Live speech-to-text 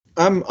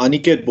I'm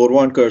Aniket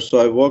Borwankar, so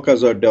I work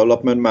as a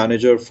development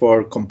manager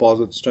for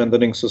composite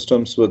strengthening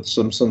systems with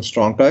Simpson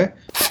Strong-Tie.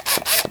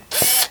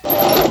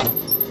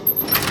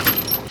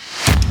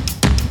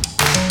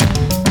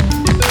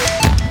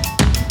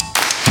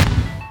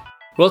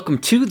 Welcome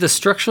to the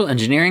Structural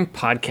Engineering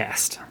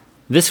Podcast.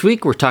 This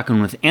week we're talking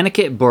with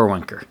Aniket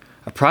Borwankar,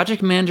 a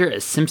project manager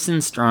at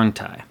Simpson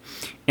Strong-Tie.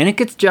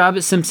 Aniket's job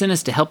at Simpson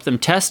is to help them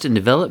test and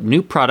develop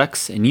new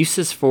products and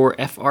uses for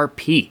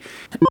FRP.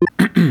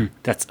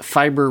 That's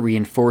fiber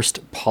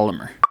reinforced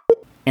polymer.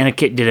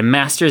 Aniket did a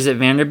master's at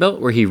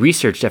Vanderbilt where he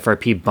researched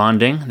FRP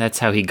bonding. That's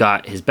how he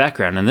got his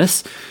background in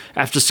this.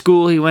 After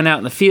school, he went out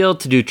in the field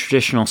to do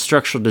traditional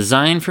structural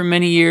design for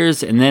many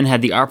years and then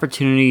had the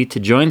opportunity to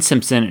join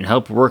Simpson and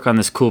help work on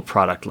this cool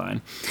product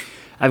line.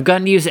 I've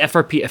gotten to use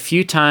FRP a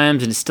few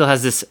times and it still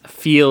has this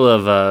feel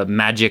of a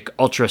magic,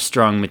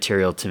 ultra-strong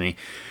material to me.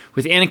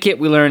 With Aniket,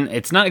 we learn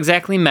it's not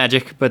exactly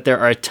magic, but there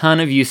are a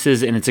ton of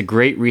uses and it's a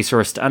great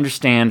resource to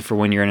understand for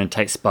when you're in a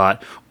tight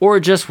spot or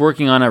just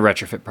working on a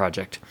retrofit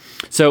project.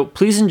 So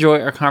please enjoy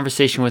our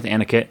conversation with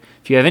Aniket.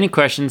 If you have any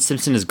questions,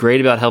 Simpson is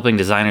great about helping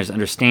designers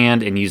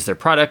understand and use their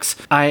products.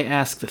 I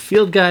ask the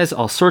field guys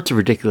all sorts of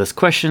ridiculous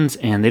questions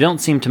and they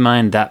don't seem to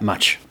mind that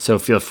much. So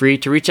feel free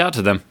to reach out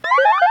to them.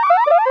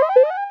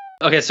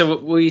 Okay, so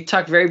we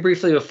talked very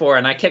briefly before,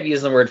 and I kept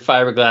using the word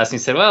fiberglass, and you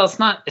said, "Well, it's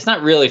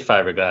not really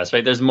fiberglass,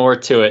 right? There's more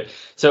to it."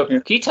 So,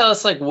 Can you tell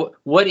us,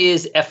 what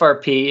is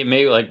FRP, and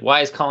maybe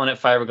why is calling it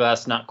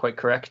fiberglass not quite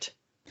correct?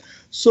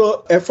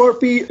 So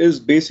FRP is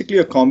basically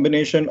a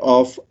combination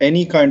of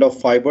any kind of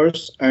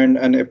fibers and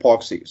an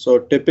epoxy. So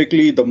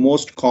typically, the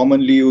most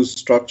commonly used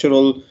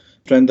structural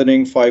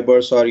strengthening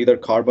fibers are either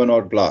carbon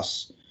or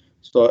glass.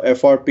 So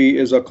FRP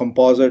is a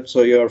composite,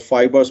 so your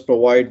fibers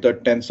provide the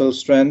tensile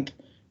strength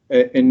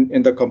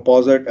in the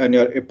composite, and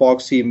your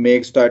epoxy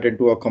makes that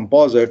into a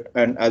composite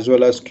and as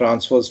well as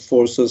transfers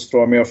forces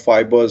from your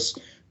fibers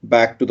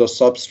back to the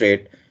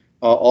substrate.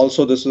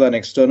 Also, this is an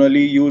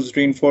externally used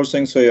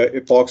reinforcing, so your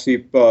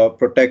epoxy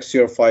protects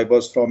your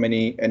fibers from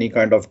any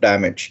kind of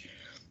damage.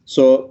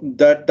 So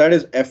that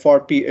is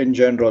FRP in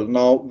general.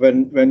 Now,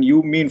 when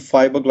you mean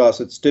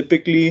fiberglass, it's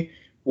typically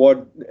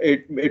what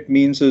it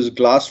means is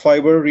glass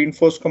fiber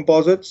reinforced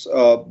composites,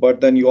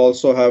 but then you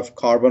also have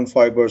carbon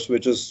fibers,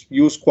 which is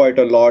used quite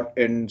a lot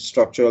in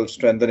structural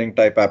strengthening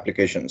type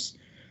applications.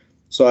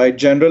 So I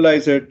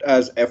generalize it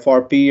as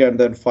FRP, and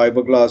then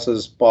fiberglass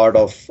is part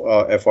of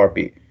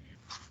FRP.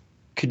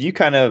 Could you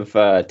kind of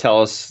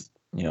tell us,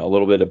 a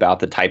little bit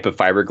about the type of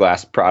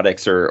fiberglass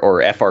products or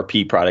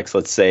FRP products,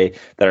 let's say,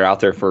 that are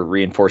out there for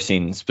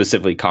reinforcing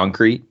specifically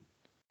concrete?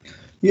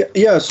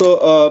 Yeah.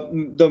 So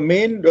the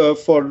main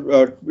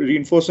for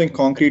reinforcing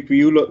concrete, we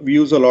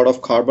use a lot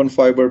of carbon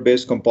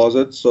fiber-based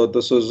composites. So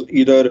this is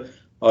either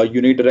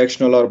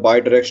unidirectional or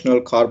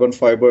bidirectional carbon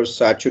fibers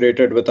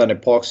saturated with an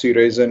epoxy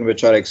resin,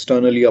 which are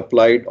externally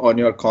applied on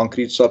your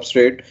concrete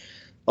substrate.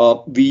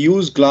 We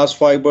use glass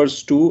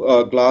fibers too.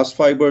 Glass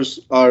fibers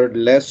are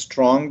less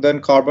strong than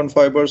carbon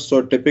fibers.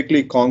 So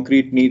typically,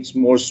 concrete needs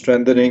more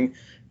strengthening.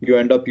 You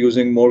end up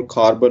using more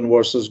carbon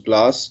versus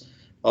glass.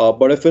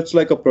 But if it's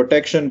like a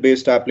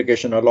protection-based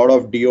application, a lot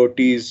of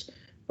DOTs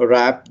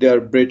wrap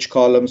their bridge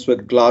columns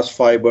with glass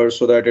fiber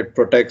so that it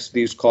protects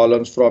these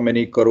columns from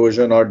any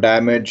corrosion or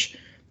damage.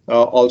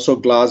 Also,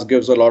 glass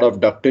gives a lot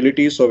of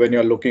ductility. So when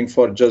you're looking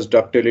for just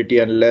ductility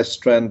and less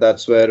strength,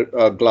 that's where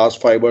glass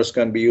fibers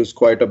can be used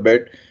quite a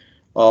bit.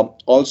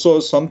 Also,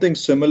 something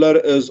similar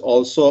is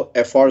also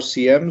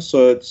FRCM.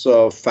 So it's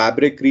a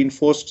fabric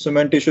reinforced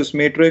cementitious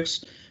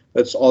matrix.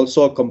 It's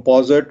also a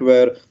composite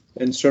where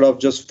instead of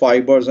just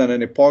fibers and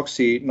an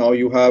epoxy, now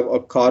you have a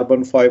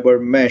carbon fiber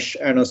mesh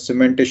and a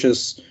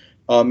cementitious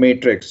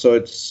matrix. So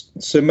it's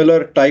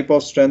similar type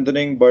of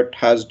strengthening, but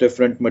has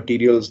different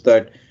materials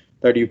that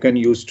you can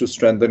use to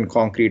strengthen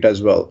concrete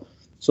as well.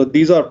 So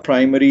these are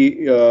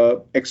primary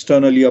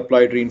externally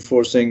applied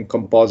reinforcing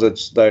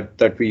composites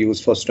that we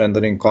use for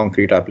strengthening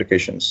concrete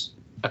applications.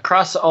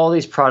 Across all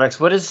these products,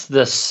 what is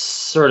the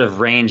sort of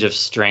range of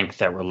strength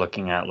that we're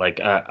looking at? Like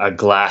a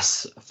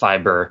glass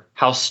fiber,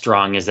 how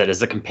strong is that?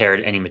 Is it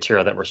compared to any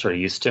material that we're sort of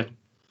used to?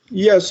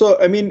 Yeah,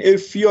 so I mean,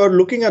 if you're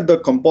looking at the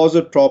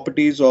composite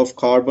properties of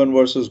carbon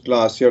versus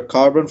glass, your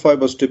carbon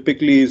fibers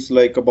typically is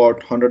like about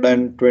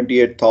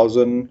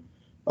 128,000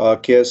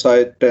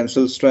 KSI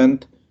tensile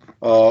strength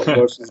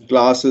versus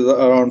glass is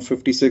around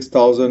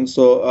 56,000.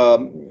 So,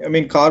 I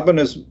mean, carbon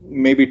is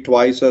maybe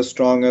twice as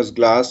strong as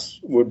glass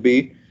would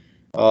be.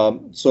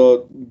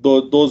 So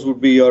those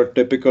would be your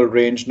typical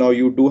range. Now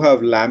you do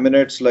have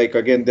laminates, like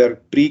again, they're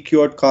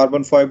pre-cured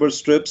carbon fiber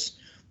strips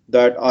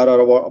that are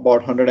about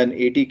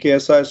 180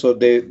 KSI. So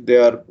they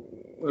are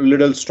a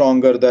little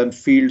stronger than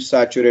field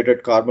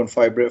saturated carbon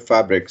fiber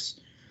fabrics.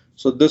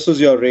 So this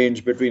is your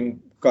range between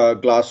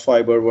glass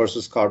fiber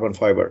versus carbon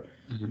fiber.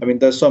 Mm-hmm. I mean,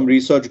 there's some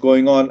research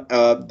going on.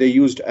 They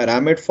used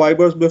aramid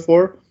fibers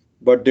before,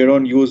 but they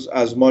don't use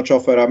as much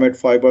of aramid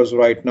fibers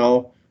right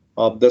now.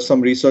 There's some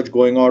research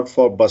going on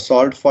for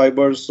basalt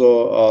fibers,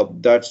 so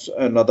that's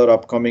another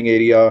upcoming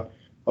area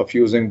of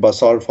using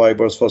basalt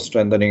fibers for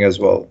strengthening as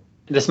well.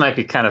 this might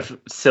be kind of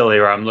silly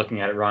or I'm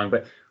looking at it wrong,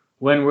 but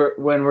when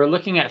we're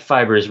looking at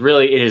fibers,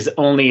 really it is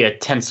only a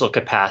tensile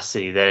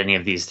capacity that any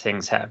of these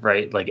things have,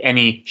 right? Like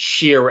any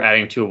shear we're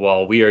adding to a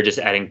wall, we are just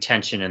adding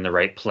tension in the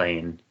right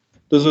plane.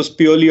 This is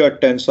purely a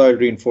tensile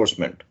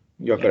reinforcement.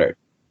 You're correct.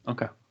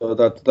 Okay. So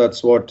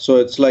that's what. So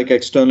it's like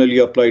externally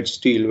applied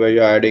steel where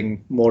you're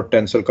adding more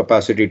tensile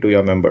capacity to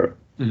your member.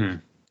 Mm-hmm.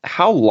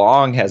 How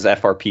long has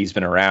FRPs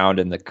been around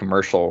in the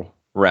commercial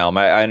realm?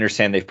 I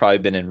understand they've probably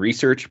been in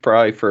research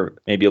probably for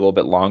maybe a little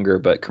bit longer,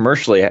 but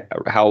commercially,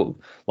 how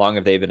long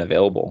have they been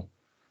available?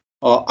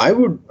 I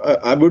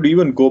would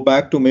even go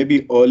back to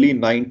maybe early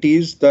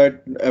 90s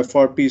that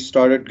FRP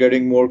started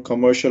getting more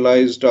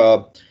commercialized.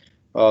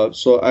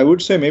 So I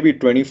would say maybe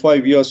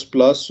 25 years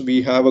plus,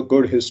 we have a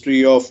good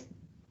history of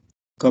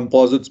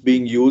composites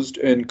being used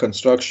in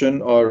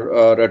construction or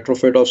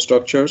retrofit of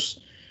structures.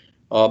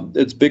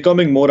 It's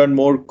becoming more and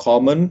more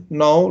common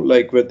now,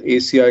 like with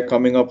ACI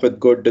coming up with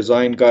good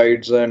design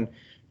guides and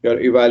your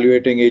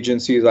evaluating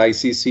agencies,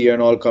 ICC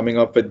and all coming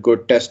up with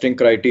good testing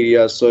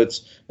criteria. So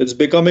it's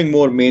becoming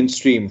more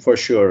mainstream for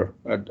sure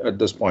at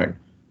this point.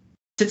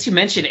 Since you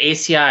mentioned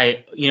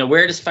ACI,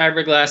 where does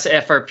fiberglass,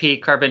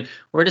 FRP, carbon,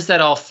 where does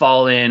that all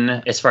fall in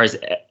as far as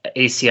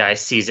ACI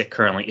sees it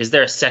currently? Is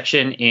there a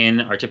section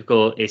in our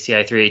typical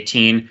ACI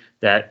 318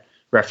 that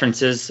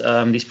references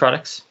these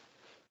products?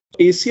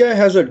 ACI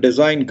has a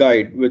design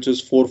guide, which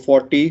is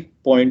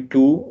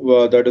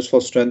 440.2, that is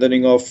for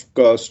strengthening of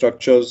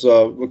structures,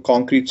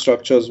 concrete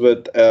structures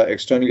with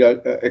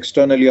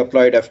externally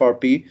applied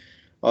FRP,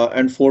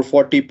 and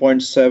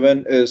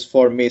 440.7 is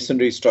for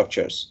masonry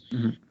structures.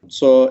 Mm-hmm.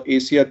 So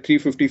ACI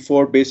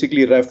 354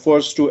 basically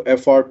refers to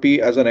FRP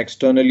as an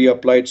externally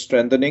applied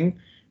strengthening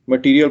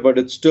material, but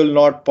it's still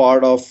not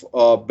part of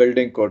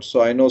building codes.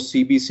 So I know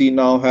CBC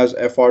now has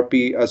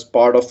FRP as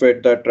part of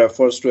it that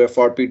refers to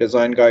FRP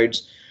design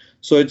guides.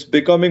 So it's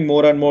becoming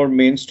more and more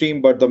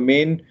mainstream, but the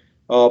main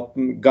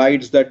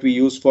guides that we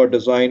use for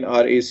design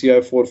are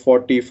ACI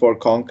 440 for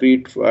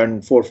concrete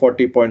and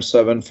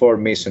 440.7 for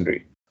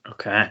masonry.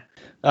 Okay.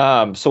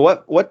 So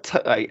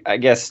I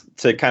guess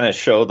to kind of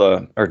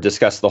show or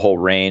discuss the whole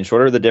range,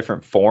 what are the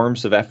different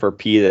forms of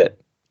FRP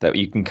that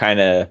you can kind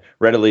of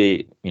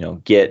readily,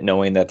 get,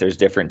 knowing that there's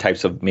different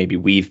types of maybe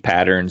weave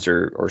patterns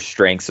or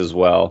strengths as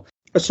well?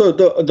 So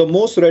the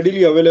most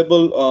readily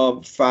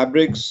available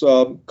fabrics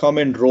come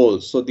in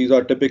rolls. So these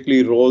are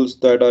typically rolls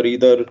that are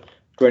either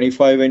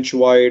 25-inch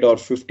wide or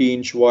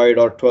 50-inch wide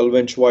or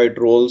 12-inch wide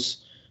rolls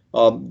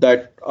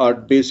that are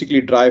basically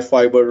dry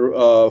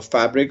fiber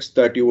fabrics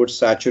that you would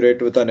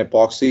saturate with an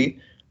epoxy.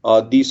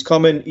 These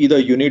come in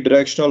either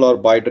unidirectional or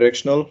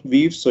bidirectional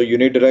weaves. So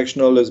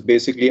unidirectional is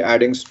basically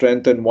adding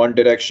strength in one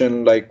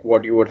direction, like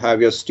what you would have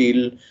your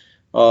steel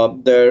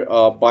there.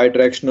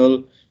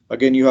 Bidirectional,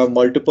 again, you have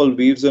multiple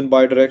weaves in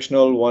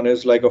bidirectional. One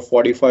is like a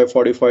 45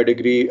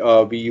 degree.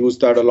 We use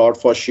that a lot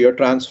for shear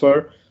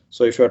transfer.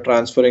 So if you're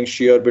transferring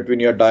shear between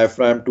your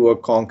diaphragm to a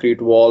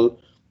concrete wall,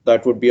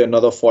 that would be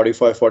another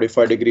 45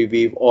 degree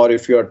weave. Or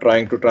if you're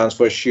trying to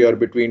transfer shear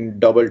between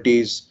double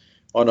T's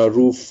on a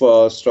roof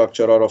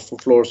structure or a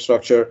floor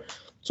structure.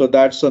 So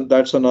that's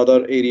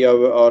another area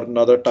or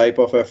another type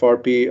of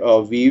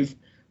FRP weave.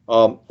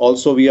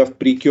 Also, we have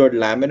pre-cured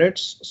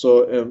laminates.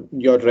 So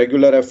your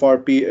regular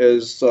FRP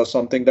is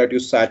something that you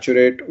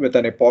saturate with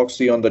an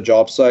epoxy on the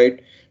job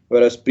site,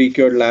 whereas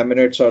pre-cured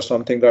laminates are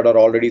something that are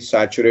already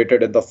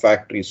saturated in the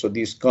factory. So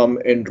these come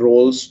in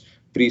rolls,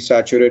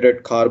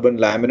 pre-saturated carbon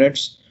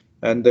laminates,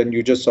 and then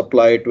you just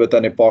apply it with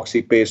an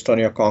epoxy paste on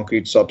your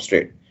concrete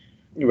substrate.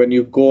 When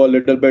you go a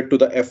little bit to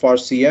the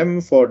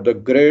FRCM for the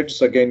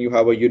grids, again, you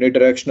have a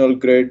unidirectional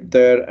grid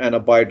there and a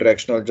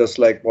bidirectional, just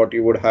like what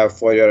you would have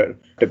for your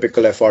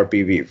typical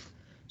FRP weave.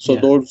 So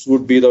those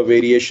would be the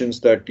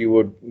variations that you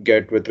would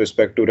get with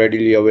respect to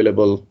readily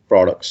available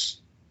products.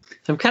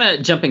 So I'm kind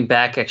of jumping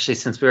back, actually,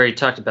 since we already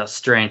talked about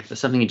strength, but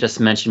something you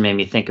just mentioned made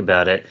me think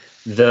about it.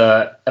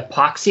 The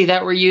epoxy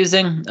that we're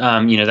using,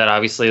 that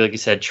obviously, like you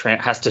said,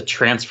 has to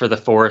transfer the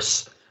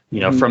force,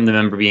 from the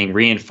member being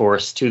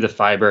reinforced to the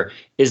fiber.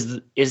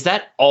 Is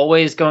that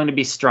always going to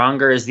be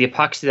stronger? Is the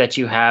epoxy that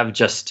you have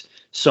just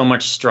so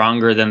much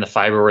stronger than the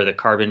fiber or the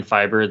carbon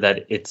fiber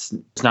that it's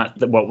not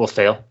what will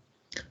fail?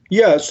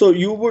 Yeah, so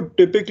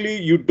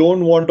you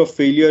don't want a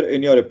failure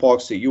in your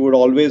epoxy. You would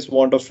always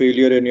want a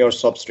failure in your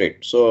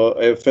substrate. So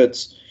if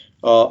it's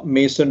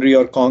masonry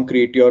or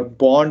concrete, your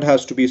bond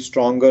has to be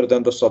stronger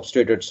than the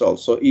substrate itself.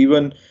 So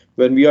even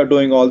when we are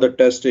doing all the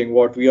testing,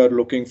 what we are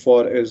looking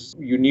for is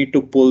you need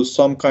to pull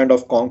some kind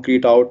of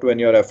concrete out when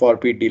your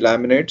FRP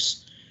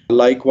delaminates.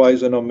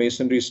 Likewise, in a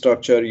masonry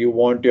structure, you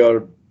want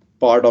your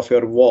part of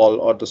your wall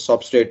or the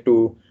substrate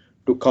to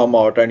come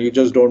out, and you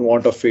just don't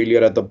want a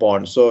failure at the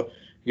bond. So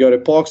your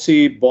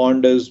epoxy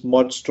bond is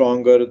much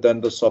stronger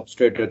than the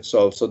substrate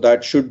itself. So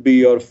that should be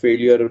your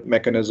failure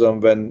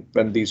mechanism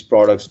when these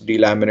products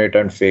delaminate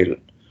and fail.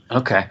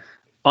 Okay.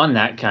 On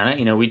that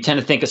kind of, we tend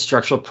to think of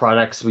structural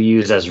products we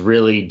use as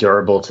really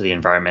durable to the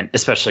environment,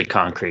 especially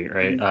concrete,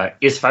 right? Mm-hmm.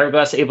 Is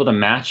fiberglass able to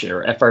match,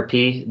 or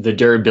FRP, the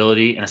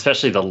durability and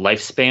especially the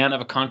lifespan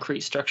of a concrete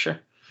structure?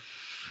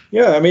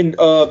 Yeah, I mean,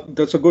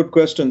 that's a good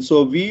question.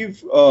 So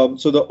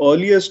the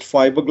earliest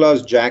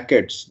fiberglass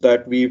jackets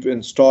that we've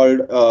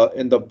installed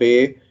in the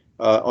Bay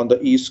on the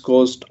East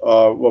Coast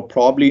were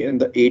probably in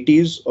the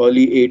 80s,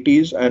 early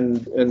 80s,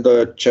 and in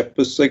the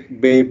Chesapeake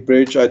Bay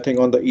Bridge, I think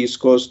on the East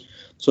Coast.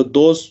 So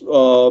those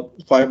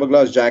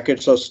fiberglass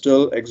jackets are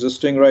still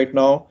existing right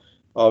now.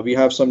 We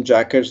have some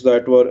jackets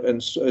that were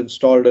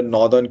installed in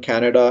northern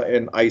Canada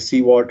in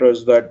icy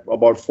waters that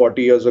about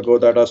 40 years ago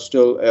that are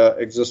still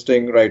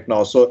existing right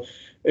now. So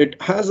it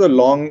has a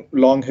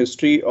long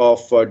history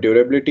of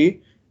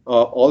durability.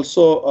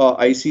 Also,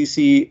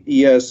 ICC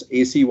ES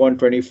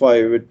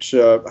AC-125, which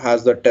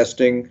has the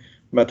testing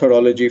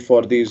methodology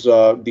for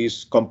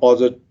these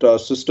composite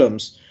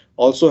systems,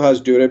 also has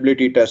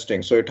durability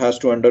testing. So it has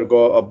to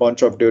undergo a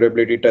bunch of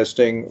durability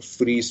testing,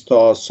 freeze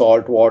thaw,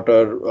 salt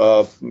water,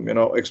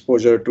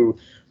 exposure to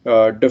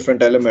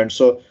different elements.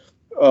 So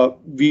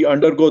we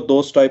undergo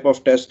those type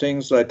of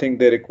testings. I think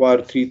they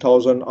require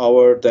 3,000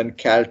 hour. Then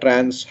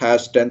Caltrans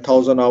has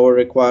 10,000 hour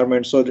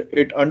requirement. So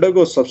it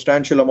undergoes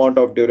substantial amount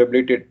of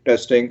durability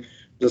testing,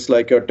 just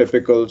like your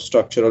typical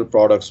structural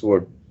products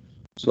would.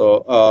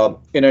 So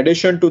in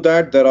addition to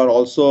that, there are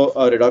also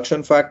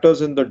reduction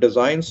factors in the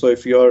design. So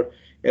if you're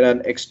in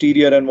an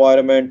exterior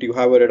environment, you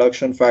have a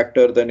reduction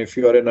factor. Then if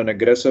you are in an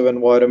aggressive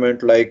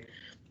environment like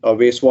a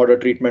wastewater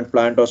treatment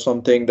plant or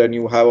something, then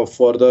you have a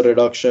further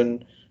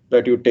reduction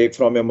that you take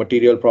from your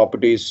material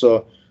properties.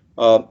 So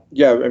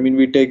yeah, I mean,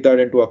 we take that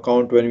into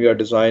account when we are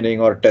designing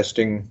or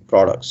testing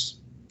products.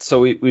 So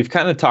we've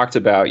kind of talked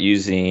about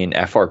using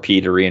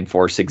FRP to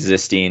reinforce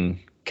existing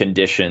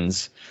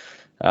conditions.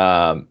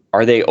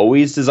 Are they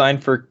always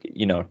designed for,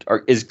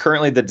 is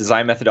currently the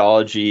design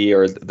methodology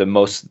or the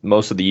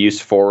most of the use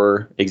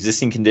for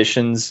existing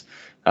conditions?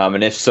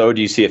 And if so,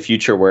 do you see a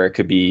future where it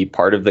could be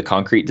part of the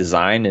concrete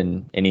design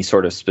in any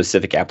sort of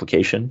specific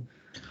application?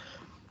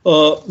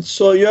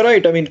 So you're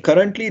right. I mean,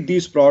 currently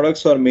these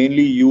products are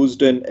mainly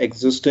used in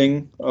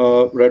existing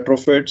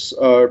retrofit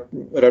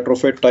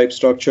type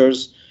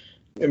structures.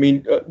 I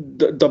mean,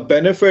 the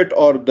benefit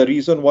or the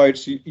reason why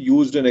it's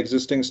used in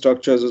existing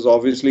structures is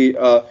obviously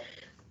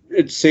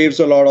it saves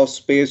a lot of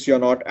space. You're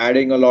not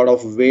adding a lot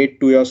of weight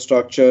to your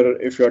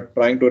structure. If you're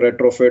trying to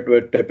retrofit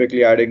with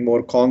typically adding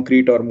more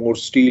concrete or more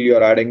steel,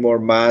 you're adding more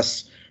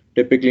mass.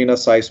 Typically in a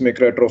seismic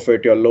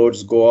retrofit, your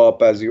loads go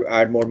up as you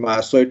add more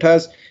mass. So it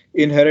has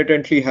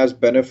inherently has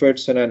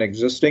benefits in an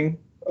existing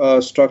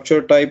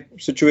structure type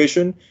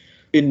situation.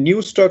 In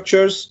new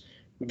structures,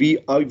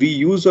 we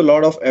use a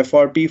lot of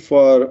FRP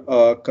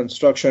for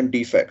construction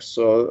defects.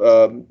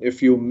 So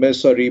if you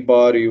miss a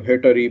rebar, you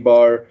hit a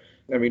rebar.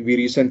 I mean, we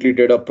recently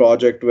did a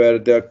project where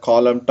the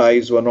column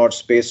ties were not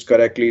spaced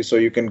correctly, so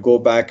you can go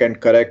back and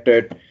correct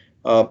it.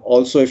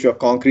 Also, if your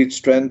concrete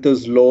strength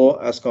is low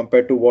as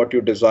compared to what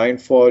you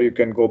designed for, you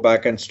can go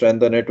back and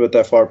strengthen it with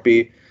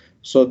FRP.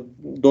 So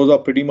those are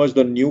pretty much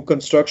the new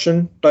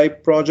construction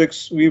type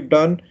projects we've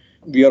done.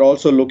 We are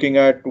also looking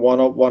at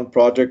one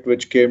project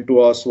which came to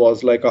us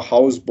was like a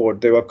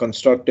houseboat. They were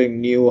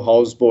constructing new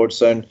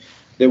houseboats and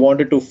they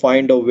wanted to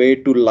find a way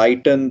to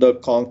lighten the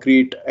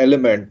concrete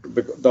element,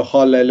 the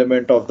hull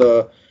element of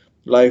the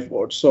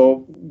lifeboat.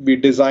 So we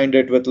designed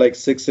it with like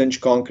 6-inch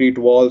concrete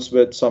walls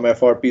with some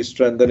FRP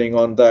strengthening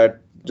on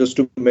that, just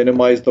to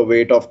minimize the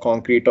weight of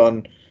concrete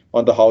on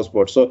the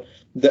houseboat. So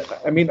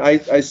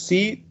I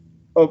see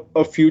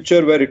a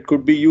future where it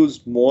could be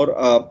used more.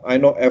 I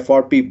know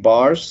FRP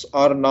bars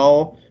are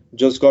now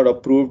just got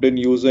approved in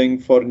using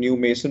for new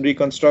masonry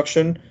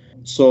construction.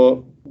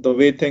 So the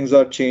way things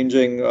are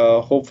changing,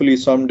 hopefully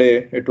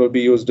someday it will be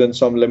used in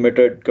some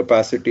limited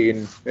capacity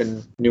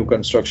in new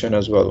construction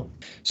as well.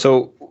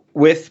 So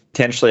with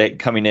potentially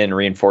coming in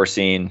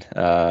reinforcing,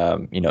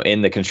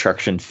 in the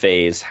construction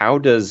phase, how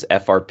does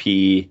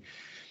FRP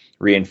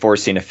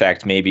reinforcing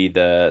affect maybe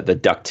the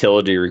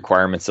ductility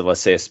requirements of,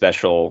 let's say, a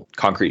special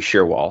concrete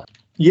shear wall?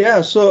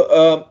 Yeah,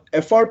 so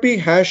FRP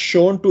has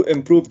shown to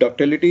improve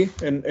ductility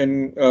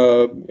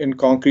in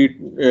concrete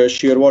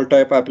shear wall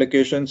type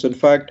applications. In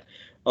fact,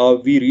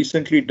 we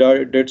recently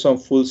did some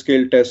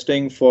full-scale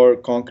testing for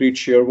concrete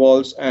shear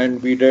walls,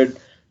 and we did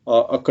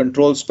a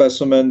control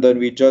specimen. Then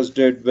we just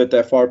did with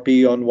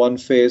FRP on one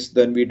face.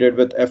 Then we did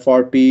with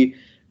FRP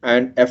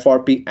and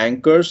FRP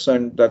anchors,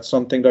 and that's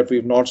something that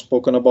we've not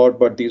spoken about,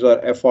 but these are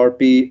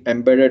FRP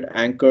embedded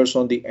anchors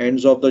on the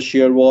ends of the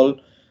shear wall.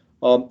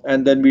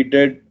 And then we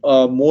did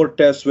more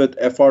tests with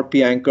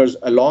FRP anchors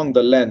along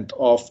the length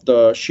of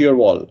the shear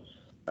wall.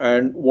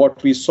 And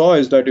what we saw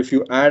is that if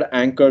you add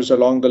anchors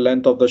along the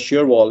length of the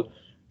shear wall,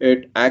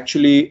 it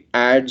actually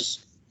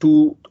adds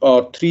 2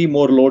 or 3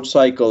 more load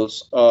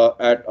cycles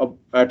at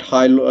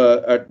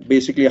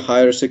basically a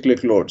higher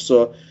cyclic load.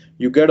 So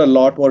you get a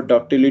lot more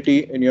ductility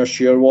in your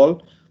shear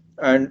wall.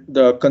 And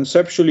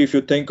conceptually, if you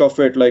think of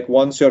it like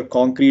once your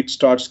concrete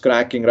starts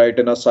cracking, right,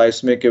 in a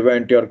seismic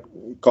event, your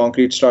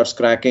concrete starts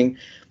cracking.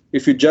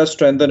 If you just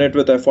strengthen it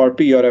with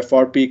FRP, your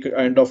FRP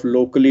kind of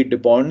locally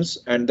debonds.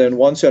 And then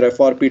once your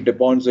FRP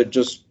debonds, it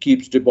just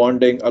keeps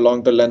debonding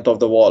along the length of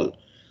the wall.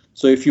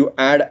 So if you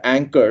add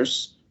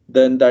anchors,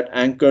 then that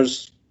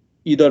anchors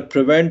either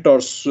prevent or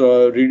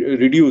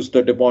reduce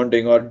the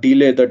debonding or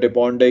delay the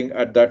debonding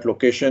at that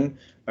location.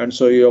 And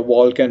so your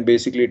wall can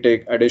basically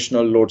take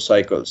additional load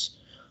cycles.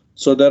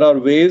 So there are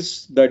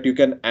ways that you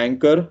can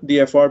anchor the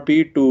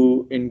FRP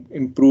to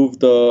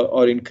improve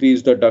or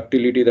increase the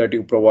ductility that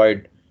you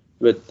provide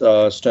with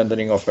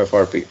strengthening of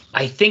FRP.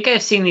 I think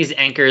I've seen these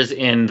anchors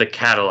in the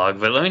catalog,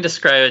 but let me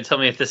describe it. Tell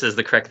me if this is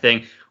the correct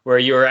thing, where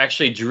you are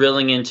actually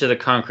drilling into the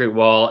concrete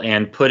wall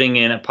and putting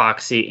in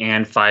epoxy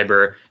and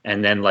fiber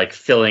and then like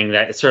filling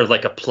that. It's sort of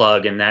like a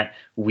plug, and that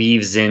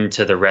weaves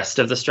into the rest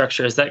of the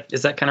structure. Is that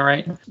kind of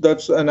right?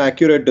 That's an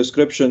accurate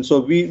description.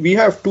 So we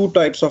have two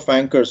types of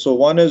anchors. So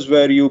one is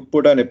where you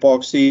put an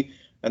epoxy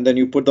and then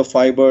you put the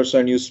fibers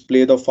and you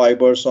splay the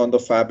fibers on the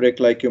fabric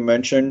like you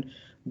mentioned.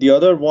 The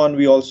other one,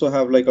 we also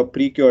have like a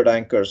pre-cured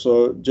anchor.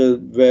 So just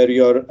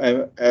where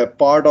a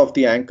part of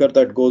the anchor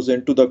that goes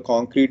into the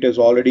concrete is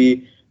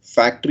already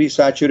factory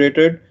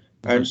saturated.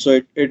 And so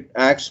it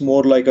acts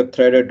more like a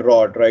threaded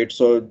rod, right?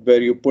 So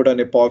where you put an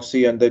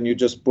epoxy and then you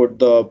just put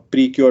the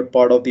pre-cured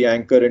part of the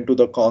anchor into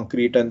the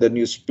concrete and then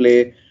you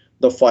splay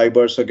the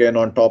fibers again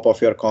on top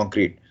of your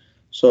concrete.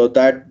 So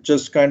that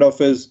just kind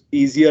of is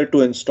easier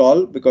to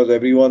install because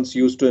everyone's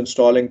used to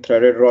installing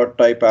threaded rod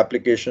type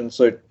applications.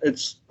 So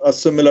it's a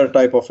similar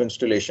type of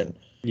installation.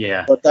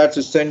 Yeah. But that's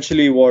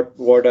essentially what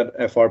an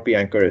FRP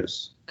anchor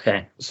is.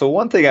 Okay. So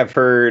one thing I've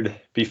heard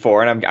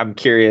before, and I'm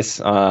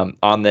curious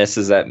on this,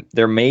 is that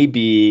there may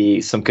be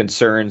some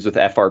concerns with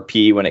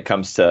FRP when it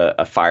comes to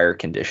a fire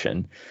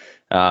condition,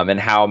 and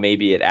how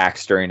maybe it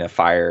acts during a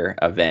fire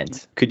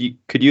event. Could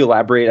you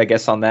elaborate, I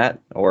guess, on that,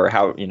 or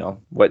how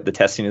what the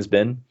testing has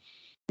been?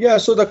 Yeah,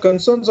 so the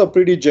concerns are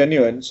pretty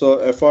genuine. So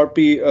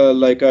FRP,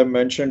 like I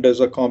mentioned, is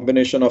a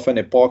combination of an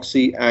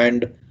epoxy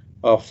and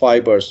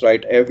fibers,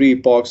 right? Every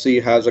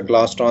epoxy has a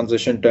glass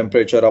transition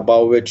temperature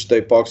above which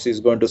the epoxy is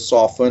going to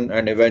soften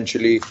and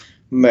eventually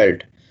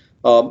melt,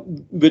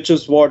 which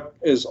is what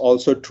is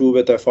also true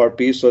with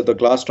FRP. So the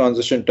glass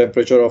transition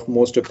temperature of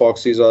most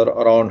epoxies are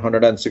around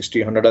 160,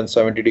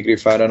 170 degree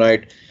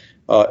Fahrenheit.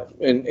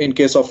 In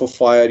case of a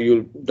fire,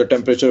 the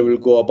temperature will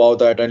go above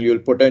that and you'll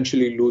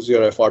potentially lose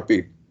your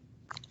FRP.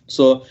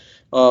 So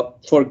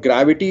for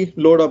gravity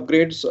load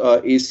upgrades,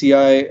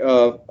 ACI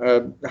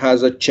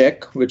has a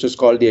check, which is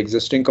called the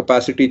existing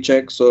capacity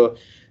check. So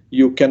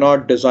you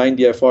cannot design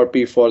the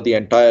FRP for the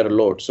entire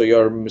load. So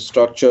your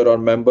structure or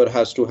member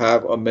has to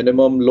have a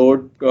minimum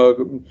load,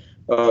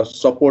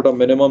 support a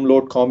minimum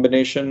load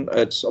combination.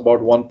 It's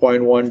about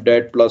 1.1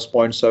 dead plus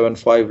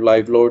 0.75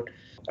 live load.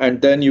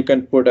 And then you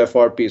can put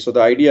FRP. So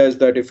the idea is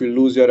that if you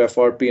lose your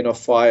FRP in a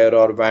fire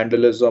or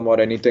vandalism or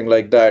anything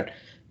like that,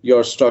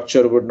 your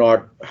structure would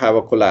not have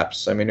a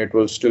collapse. I mean, it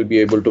will still be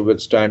able to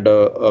withstand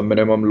a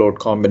minimum load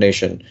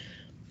combination.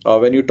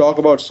 When you talk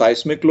about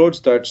seismic loads,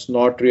 that's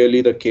not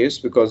really the case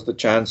because the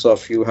chance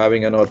of you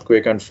having an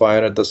earthquake and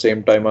fire at the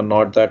same time are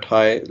not that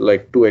high,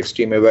 like two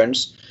extreme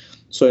events.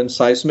 So in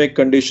seismic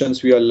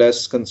conditions, we are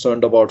less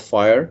concerned about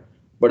fire.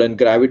 But in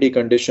gravity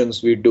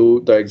conditions, we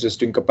do the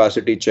existing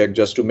capacity check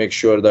just to make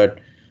sure that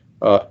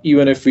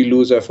even if we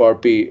lose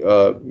FRP,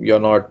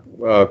 you're not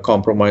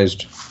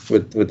compromised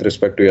with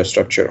respect to your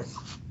structure.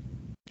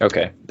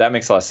 Okay, that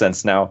makes a lot of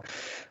sense. Now,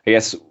 I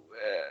guess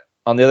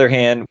on the other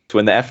hand,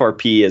 when the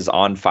FRP is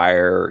on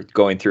fire or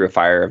going through a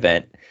fire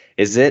event,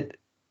 is it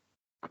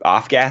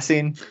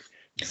off-gassing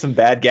some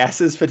bad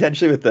gases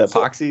potentially with the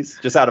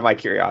epoxies? Just out of my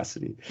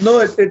curiosity.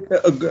 No,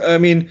 I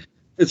mean,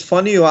 it's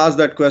funny you asked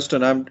that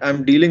question.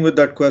 I'm dealing with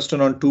that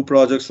question on two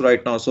projects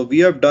right now. So we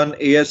have done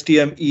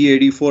ASTM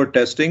E84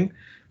 testing,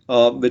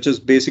 which is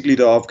basically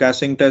the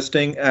off-gassing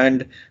testing,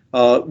 and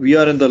we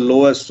are in the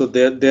lowest. So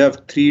they have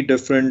three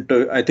different,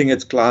 I think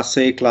it's Class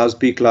A, Class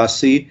B, Class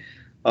C,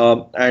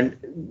 and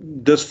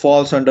this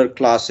falls under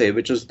Class A,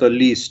 which is the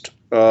least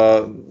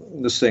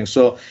this thing.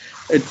 So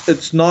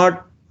it's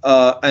not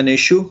an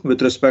issue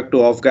with respect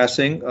to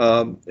off-gassing.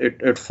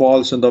 It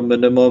falls in the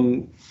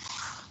minimum,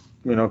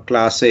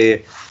 Class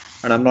A,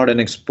 and I'm not an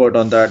expert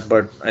on that,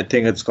 but I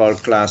think it's called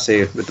Class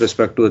A with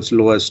respect to its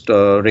lowest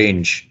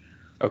range.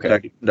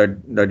 Okay.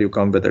 That you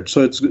come with it.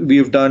 So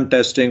we've done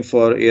testing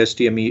for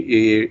ASTM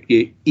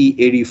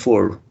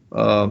E84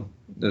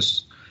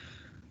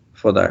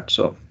 for that.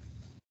 So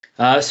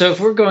if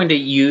we're going to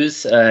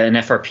use an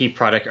FRP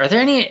product, are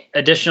there any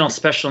additional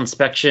special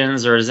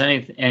inspections, or does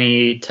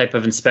any type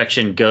of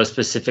inspection go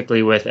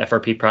specifically with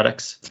FRP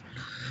products?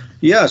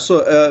 Yeah,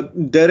 so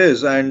there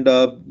is, and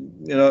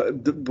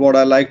what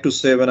I like to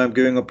say when I'm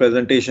giving a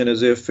presentation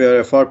is if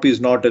your FRP is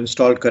not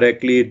installed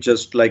correctly, it's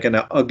just like an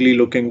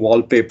ugly-looking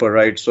wallpaper,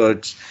 right? So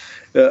it's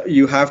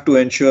you have to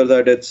ensure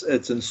that it's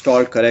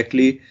installed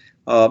correctly.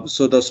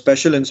 So the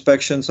special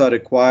inspections are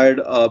required.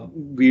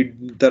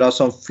 There are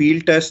some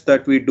field tests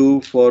that we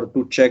do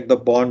to check the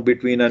bond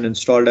between an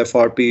installed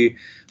FRP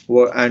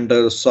and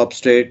the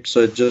substrate.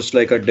 So it's just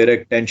like a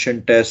direct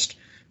tension test.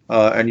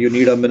 And you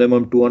need a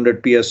minimum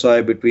 200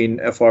 psi between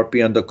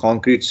FRP and the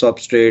concrete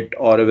substrate,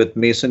 or with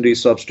masonry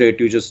substrate,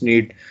 you just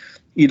need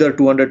either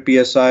 200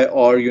 psi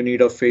or you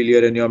need a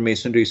failure in your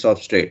masonry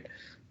substrate.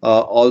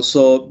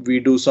 Also, we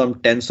do some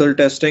tensile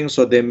testing.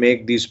 So they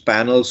make these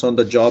panels on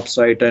the job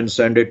site and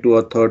send it to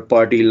a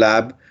third-party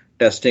lab,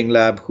 testing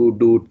lab, who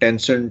do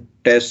tensile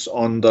tests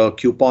on the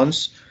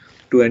coupons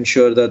to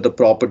ensure that the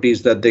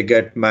properties that they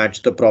get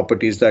match the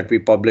properties that we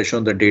publish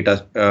on the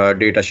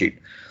data sheet.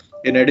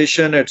 In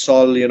addition, it's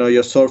all,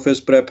 your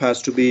surface prep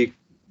has to be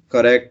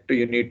correct.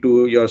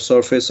 Your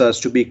surface has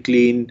to be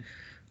clean.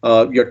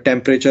 Your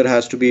temperature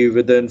has to be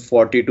within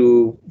 40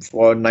 to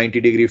 90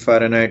 degree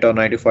Fahrenheit or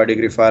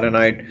 95-degree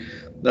Fahrenheit.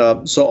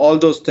 So all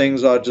those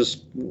things are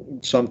just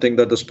something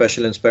that the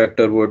special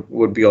inspector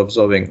would be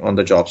observing on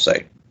the job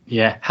site.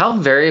 Yeah. How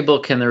variable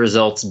can the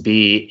results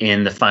be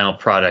in the final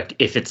product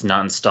if it's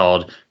not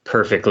installed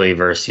perfectly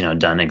versus,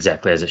 done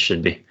exactly as it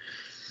should be?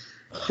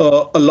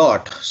 A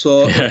lot.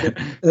 So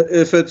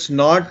if it's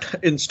not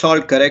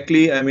installed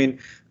correctly, I mean,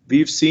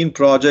 we've seen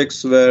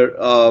projects where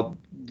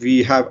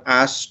we have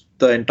asked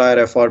the entire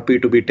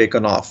FRP to be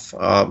taken off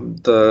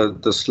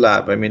the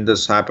slab. I mean,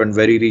 this happened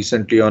very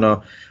recently on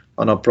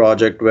a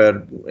project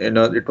where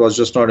it was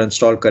just not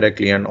installed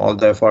correctly, and all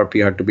the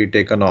FRP had to be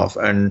taken off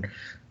and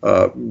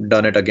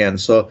done it again.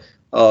 So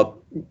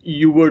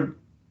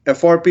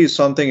FRP is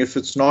something, if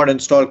it's not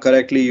installed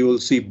correctly, you will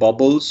see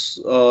bubbles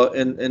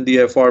in the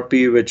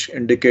FRP, which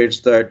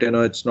indicates that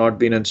it's not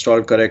been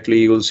installed correctly.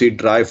 You will see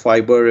dry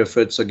fiber if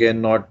it's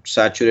again not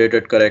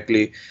saturated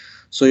correctly.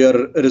 So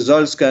your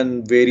results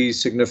can vary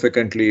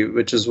significantly,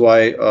 which is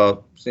why a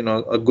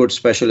good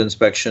special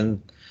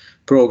inspection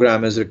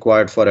program is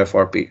required for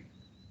FRP.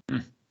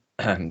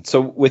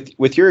 So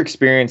with your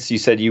experience, you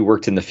said you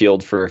worked in the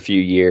field for a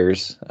few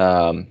years.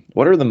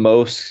 What are the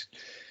most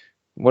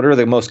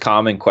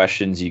common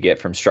questions you get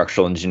from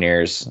structural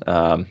engineers?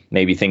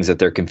 Maybe things that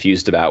they're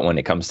confused about when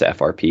it comes to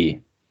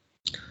FRP.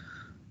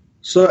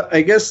 So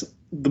I guess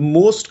the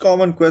most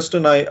common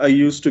question I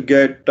used to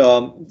get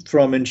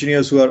from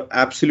engineers who are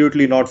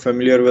absolutely not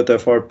familiar with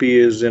FRP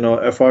is,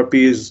 FRP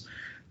is,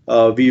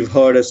 we've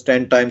heard, is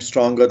 10 times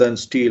stronger than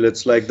steel.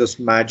 It's like this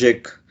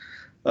magic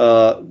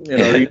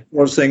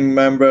reinforcing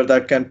member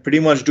that can pretty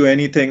much do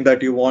anything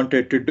that you want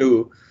it to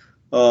do.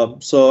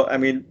 So, I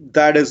mean,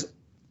 that is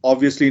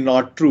obviously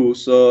not true.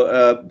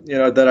 So,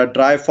 there are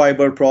dry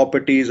fiber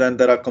properties and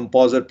there are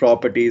composite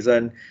properties.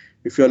 And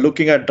if you're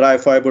looking at dry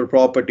fiber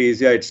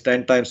properties, yeah, it's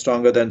 10 times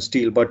stronger than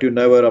steel, but you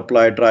never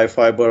apply dry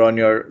fiber on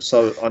your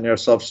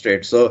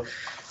substrate. So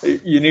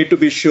you need to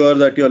be sure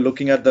that you're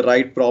looking at the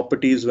right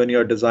properties when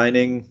you're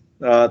designing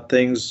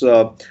things.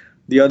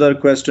 The other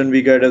question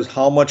we get is,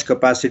 how much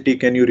capacity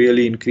can you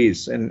really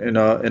increase in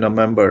a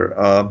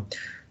member?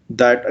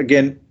 That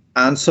again,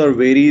 answer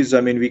varies.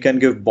 I mean, we can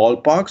give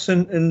ballparks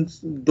in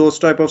those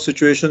type of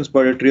situations,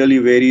 but it really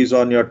varies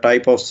on your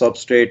type of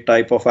substrate,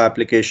 type of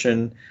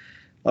application,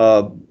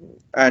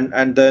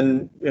 and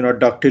then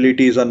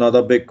ductility is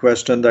another big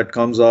question that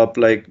comes up.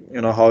 Like,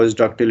 how is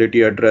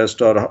ductility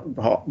addressed, or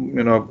how,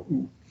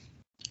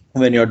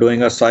 when you're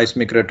doing a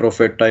seismic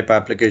retrofit type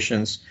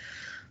applications.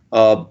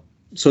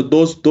 So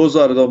those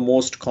are the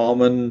most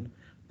common.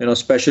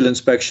 Special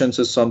inspections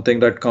is something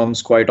that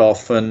comes quite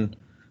often.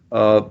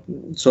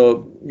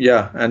 So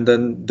yeah, and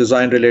then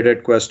design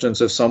related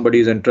questions. If somebody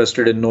is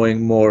interested in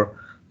knowing more,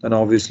 then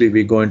obviously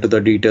we go into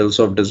the details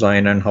of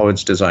design and how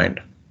it's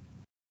designed.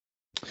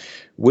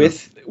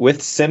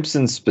 With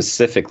Simpson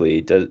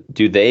specifically,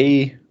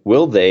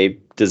 will they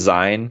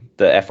design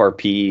the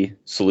FRP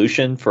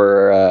solution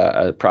for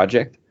a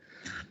project?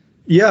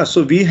 Yeah,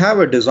 so we have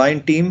a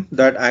design team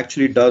that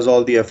actually does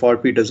all the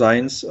FRP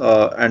designs,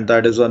 and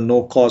that is a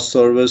no-cost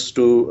service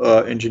to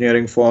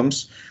engineering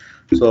firms.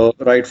 So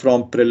right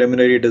from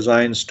preliminary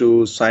designs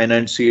to sign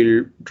and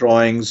seal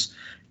drawings,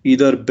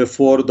 either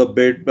before the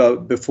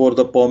before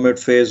the permit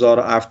phase or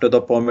after the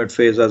permit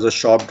phase as a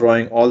shop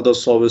drawing, all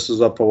those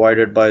services are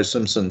provided by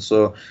Simpson.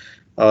 So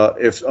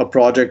if a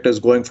project is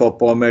going for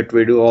permit,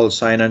 we do all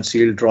sign and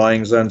seal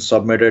drawings and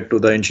submit it to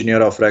the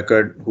engineer of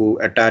record, who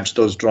attach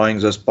those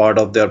drawings as part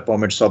of their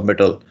permit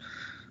submittal.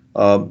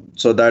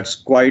 So that's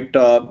quite,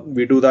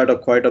 we do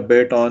that quite a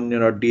bit on,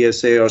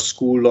 DSA or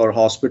school or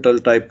hospital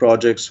type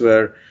projects,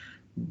 where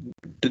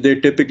they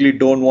typically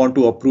don't want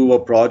to approve a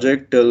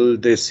project till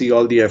they see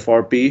all the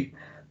FRP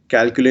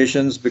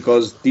calculations,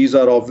 because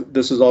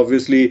this is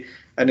obviously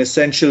an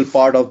essential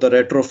part of the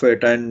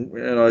retrofit, and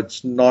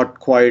it's not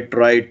quite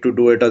right to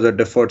do it as a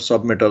deferred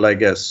submittal, I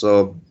guess.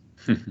 So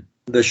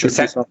there should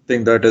be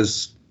something that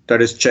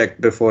is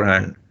checked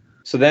beforehand.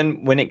 So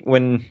then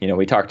when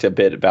we talked a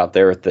bit about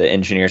there with the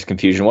engineers'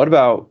 confusion, what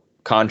about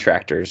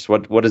contractors?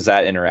 What is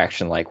that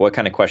interaction like? What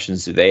kind of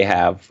questions do they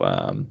have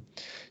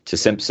to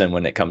Simpson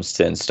when it comes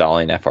to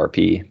installing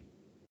FRP?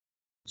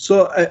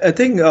 So I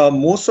think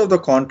most of the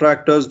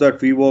contractors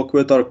that we work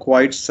with are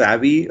quite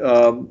savvy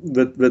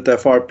with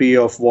FRP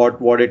of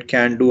what it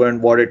can do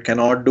and what it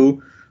cannot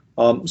do.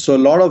 So a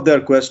lot of their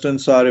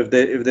questions are, if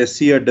they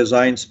see a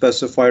design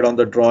specified on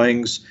the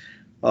drawings,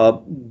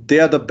 they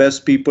are the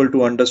best people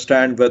to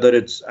understand whether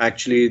it's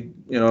actually,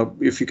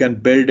 if you can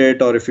build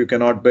it or if you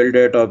cannot build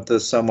it, or if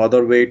there's some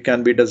other way it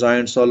can be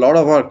designed. So a lot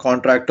of our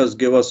contractors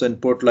give us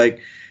input like,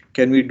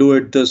 can we do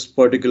it this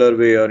particular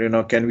way,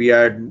 or can we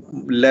add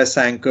less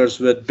anchors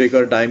with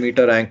bigger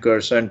diameter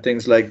anchors and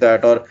things like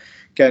that, or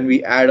can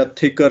we add a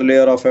thicker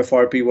layer of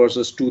FRP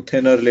versus two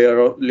thinner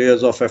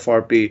layers of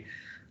FRP?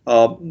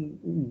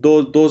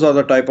 Those are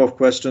the type of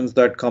questions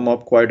that come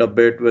up quite a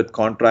bit with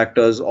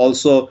contractors.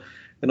 Also,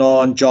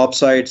 on job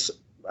sites,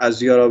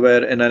 as you're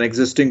aware, in an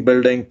existing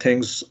building,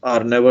 things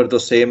are never the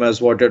same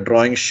as what your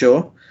drawings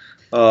show.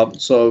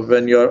 So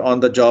when you're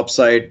on the job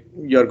site,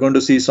 you're going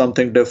to see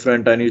something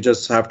different, and you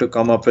just have to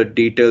come up with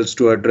details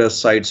to address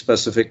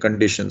site-specific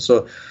conditions.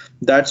 So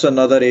that's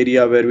another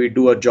area where we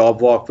do a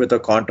job walk with a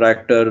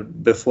contractor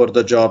before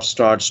the job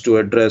starts to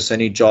address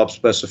any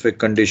job-specific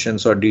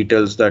conditions or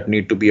details that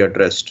need to be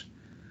addressed.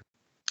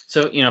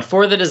 So,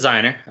 for the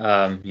designer,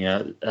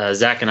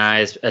 Zach and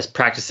I, as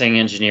practicing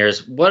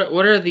engineers,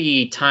 what are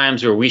the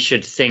times where we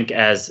should think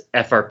as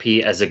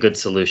FRP as a good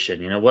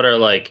solution? What are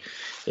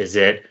is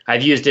it,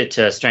 I've used it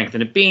to strengthen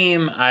a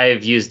beam,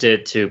 I've used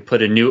it to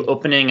put a new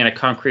opening in a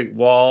concrete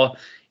wall.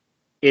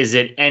 Is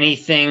it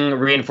anything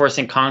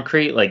reinforcing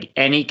concrete, like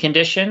any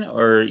condition,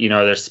 or,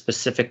 are there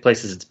specific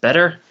places it's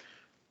better?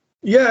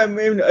 Yeah, I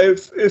mean,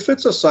 if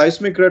it's a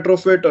seismic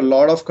retrofit, a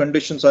lot of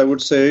conditions, I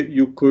would say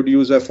you could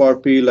use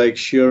FRP, like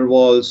shear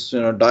walls,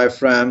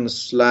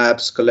 diaphragms,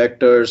 slabs,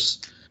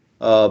 collectors,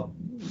 column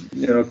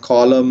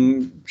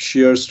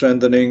shear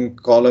strengthening,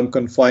 column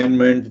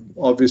confinement.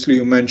 Obviously,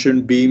 you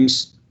mentioned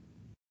beams.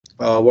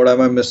 What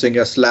am I missing?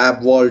 A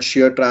slab wall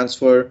shear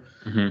transfer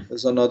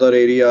is another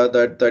area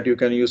that you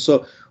can use.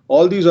 So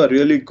all these are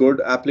really good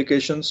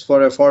applications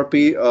for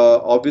FRP.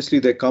 Obviously,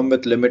 they come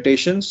with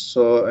limitations.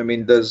 So, I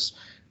mean,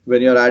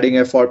 when you're adding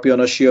FRP on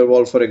a shear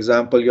wall, for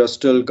example, you're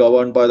still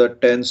governed by the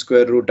 10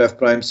 square root F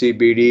prime C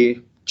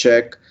BD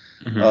check.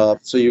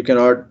 So you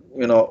cannot,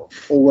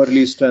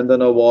 overly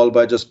strengthen a wall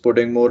by just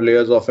putting more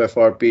layers of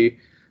FRP.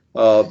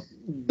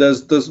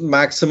 There's this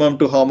maximum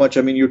to how much.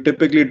 I mean, you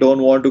typically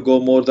don't want to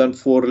go more than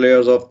 4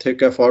 layers of thick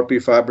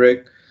FRP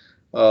fabric.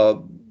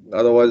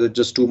 Otherwise, it's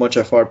just too much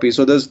FRP.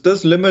 So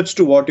there's limits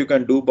to what you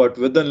can do, but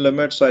within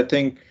limits, I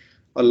think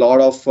a lot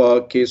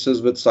of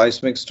cases with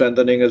seismic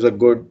strengthening is a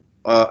good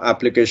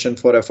application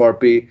for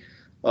FRP.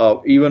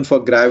 Even for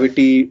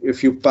gravity,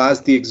 if you pass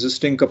the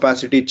existing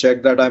capacity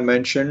check that I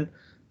mentioned,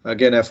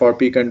 again,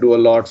 FRP can do a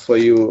lot for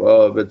you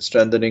with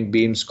strengthening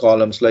beams,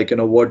 columns, like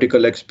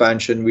vertical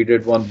expansion. We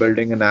did one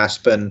building in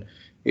Aspen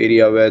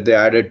area where they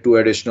added 2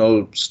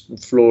 additional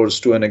floors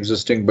to an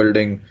existing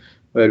building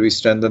where we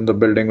strengthened the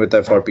building with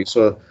FRP.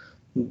 So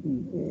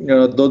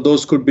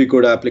those could be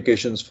good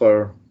applications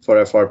for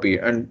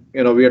FRP. And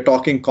we are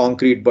talking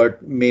concrete,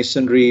 but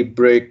masonry,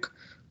 brick,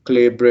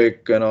 clay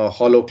brick,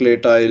 hollow clay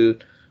tile,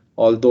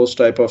 all those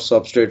type of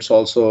substrates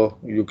also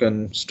you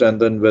can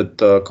strengthen with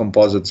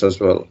composites as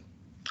well.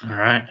 All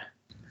right.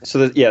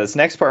 So this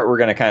next part, we're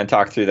going to kind of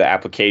talk through the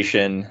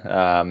application,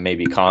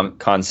 maybe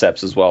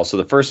concepts as well. So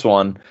the first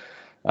one,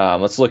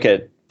 let's look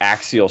at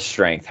axial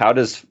strength. How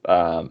does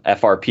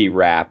FRP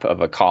wrap of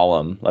a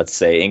column, let's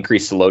say,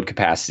 increase the load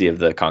capacity of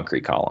the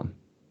concrete column?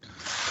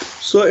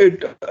 So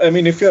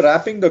if you're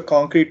wrapping the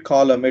concrete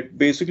column, it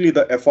basically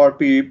the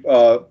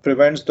FRP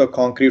prevents the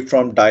concrete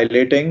from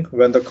dilating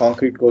when the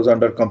concrete goes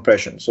under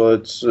compression. So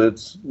it's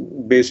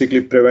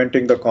basically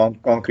preventing the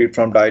concrete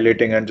from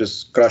dilating and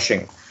just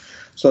crushing.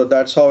 So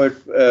that's how it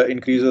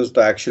increases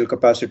the axial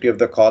capacity of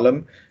the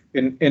column.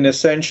 In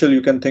essential,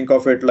 you can think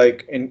of it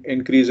like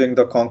increasing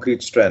the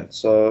concrete strength.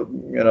 So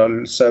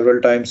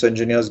several times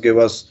engineers give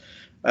us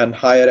and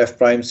higher F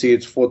prime C,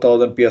 it's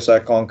 4,000 psi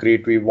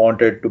concrete. We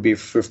want it to be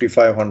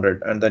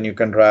 5,500, and then you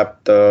can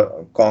wrap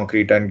the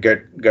concrete and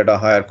get a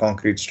higher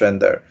concrete strength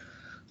there.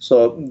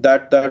 So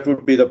that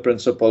would be the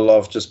principle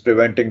of just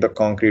preventing the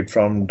concrete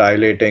from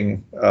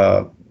dilating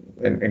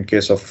in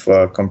case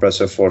of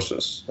compressive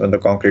forces when the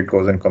concrete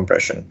goes in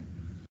compression.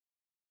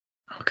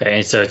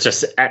 Okay, so it's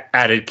just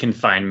added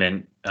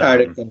confinement.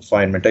 Added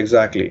confinement,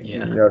 exactly.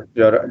 Yeah.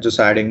 You're just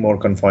adding more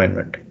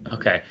confinement.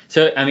 Okay,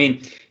 so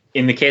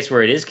in the case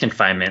where it is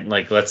confinement,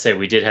 like let's say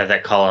we did have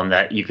that column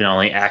that you can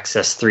only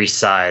access 3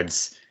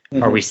 sides,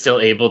 are we still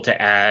able to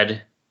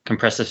add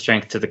compressive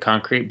strength to the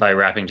concrete by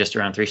wrapping just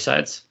around 3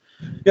 sides?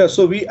 Yeah,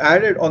 so we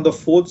added on the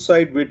 4th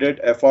side, we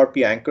did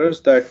FRP anchors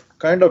that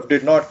kind of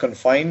did not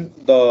confine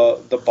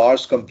the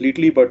bars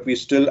completely, but we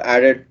still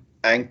added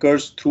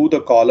anchors through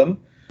the column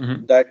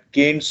that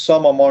gained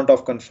some amount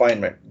of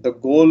confinement. The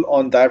goal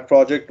on that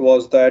project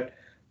was that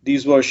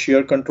these were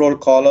shear control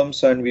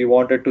columns, and we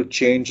wanted to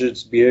change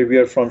its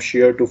behavior from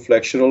shear to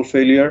flexural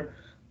failure,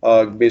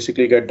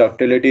 basically get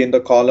ductility in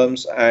the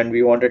columns, and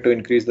we wanted to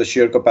increase the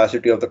shear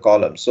capacity of the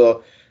columns.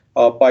 So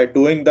by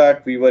doing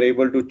that, we were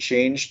able to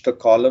change the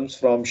columns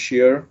from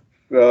shear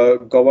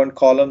governed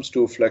columns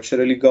to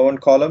flexurally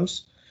governed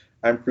columns,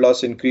 and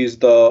plus increase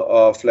the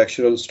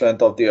flexural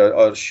strength of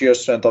the shear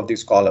strength of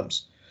these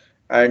columns.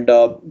 And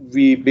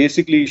we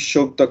basically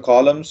shook the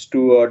columns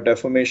to a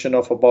deformation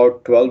of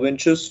about 12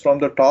 inches from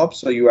the top.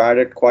 So you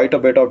added quite a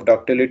bit of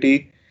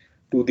ductility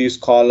to these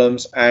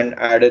columns and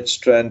added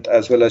strength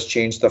as well as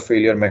changed the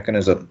failure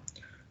mechanism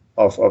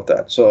of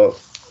that. So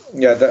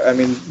Yeah, I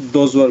mean,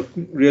 those were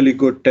really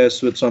good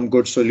tests with some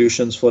good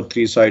solutions for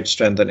three-side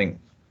strengthening.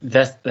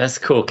 That's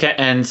cool.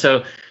 And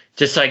so,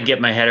 just so I can get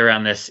my head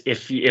around this,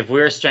 if we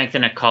were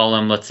strengthening a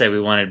column, let's say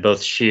we wanted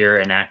both shear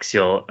and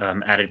axial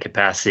added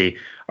capacity,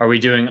 are we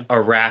doing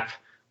a wrap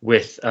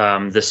with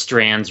the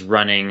strands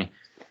running?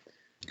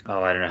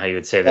 Oh, I don't know how you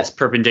would say this,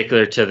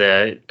 perpendicular to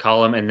the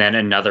column, and then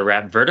another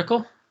wrap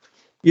vertical?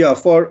 Yeah,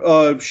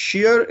 for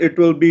shear, it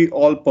will be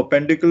all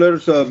perpendicular,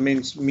 so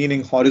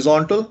meaning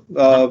horizontal,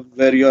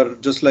 where you're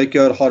just like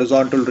your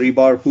horizontal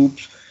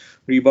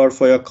rebar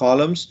for your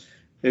columns.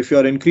 If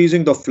you're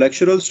increasing the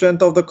flexural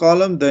strength of the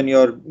column, then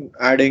you're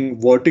adding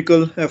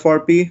vertical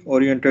FRP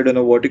oriented in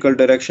a vertical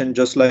direction,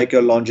 just like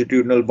your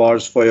longitudinal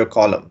bars for your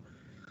column.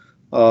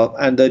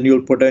 And then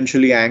you'll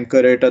potentially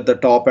anchor it at the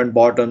top and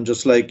bottom,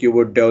 just like you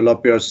would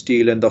develop your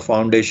steel in the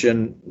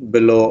foundation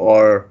below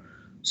or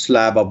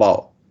slab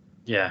above.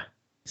 Yeah.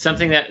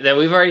 Something that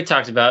we've already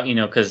talked about,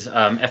 because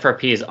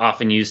FRP is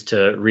often used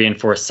to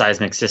reinforce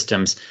seismic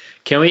systems.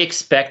 Can we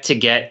expect to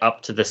get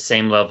up to the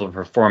same level of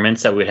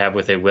performance that we'd have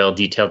with a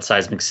well-detailed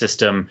seismic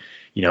system,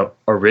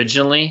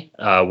 originally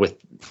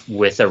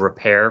with a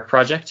repair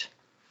project?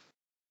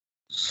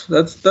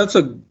 That's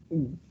a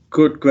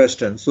good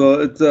question.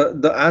 So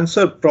the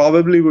answer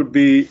probably would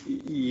be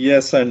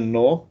yes and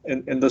no,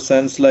 in the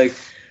sense like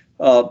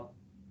uh,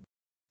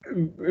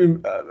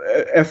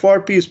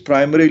 FRP is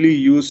primarily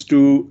used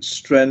to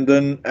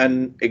strengthen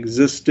an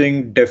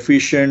existing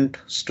deficient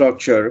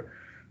structure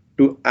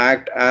to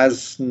act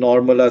as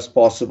normal as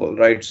possible,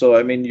 right? So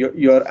I mean,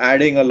 you're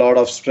adding a lot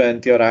of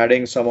strength, you're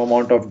adding some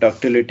amount of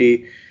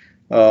ductility,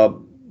 uh,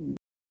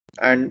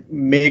 and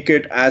make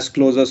it as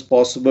close as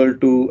possible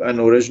to an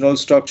original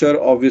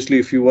structure. Obviously,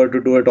 if you were to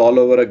do it all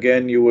over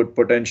again, you would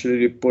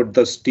potentially put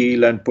the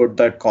steel and put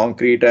that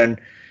concrete, and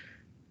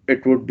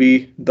it would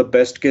be the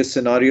best case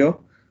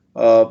scenario.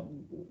 Uh,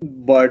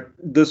 but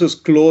this is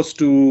close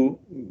to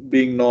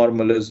being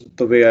normal, is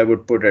the way I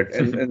would put it.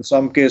 In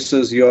some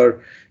cases,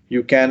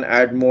 you can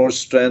add more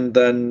strength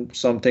than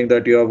something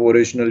that you have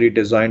originally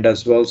designed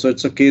as well. So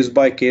it's a case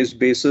by case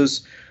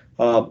basis.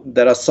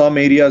 There are some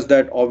areas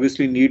that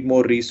obviously need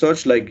more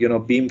research, like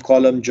beam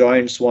column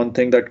joints. One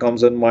thing that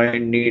comes in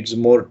mind needs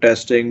more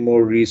testing,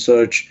 more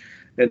research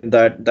in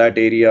that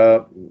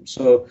area.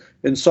 So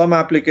in some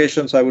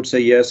applications, I would say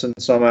yes. In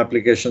some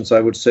applications,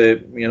 I would say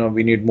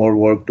we need more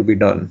work to be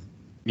done.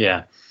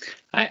 Yeah,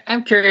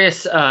 I'm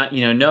curious.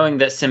 Knowing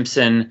that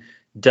Simpson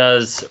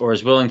does or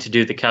is willing to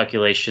do the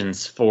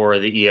calculations for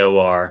the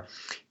EOR,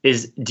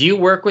 do you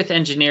work with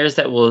engineers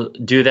that will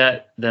do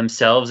that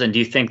themselves? And do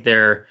you think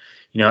they're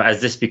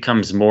as this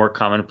becomes more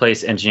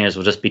commonplace, engineers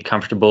will just be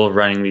comfortable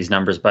running these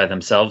numbers by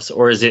themselves,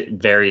 or is it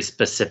very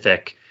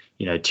specific,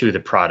 to the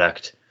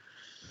product?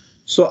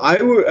 So I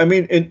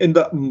mean, in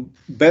the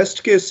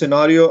best case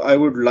scenario, I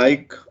would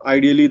like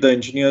ideally the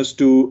engineers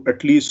to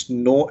at least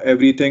know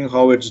everything,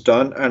 how it's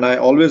done. And I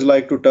always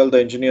like to tell the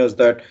engineers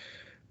that,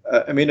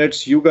 I mean,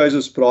 it's you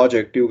guys'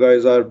 project. You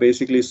guys are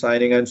basically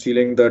signing and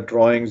sealing the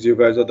drawings. You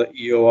guys are the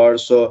EOR.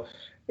 So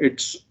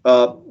it's,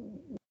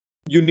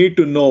 you need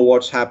to know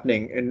what's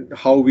happening and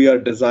how we are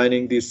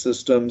designing these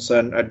systems.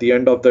 And at the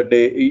end of the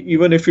day,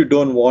 even if you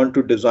don't want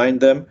to design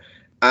them,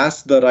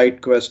 ask the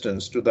right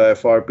questions to the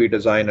FRP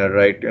designer,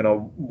 right?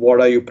 What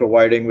are you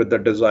providing with the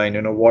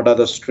design? What are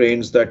the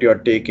strains that you're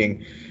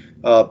taking?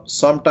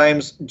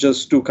 Sometimes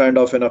just to kind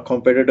of in a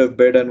competitive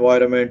bid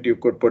environment, you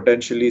could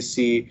potentially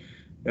see,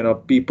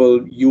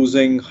 people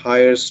using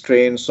higher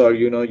strains or,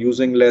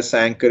 using less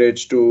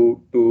anchorage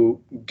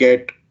to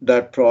get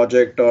that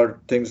project or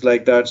things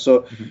like that.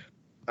 So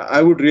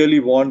I would really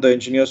want the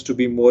engineers to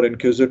be more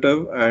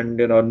inquisitive and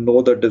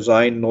know the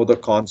design, know the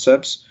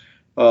concepts.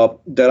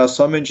 There are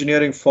some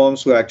engineering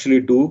firms who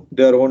actually do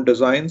their own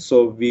designs,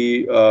 so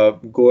we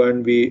go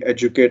and we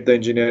educate the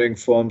engineering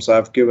firms.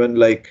 I've given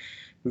like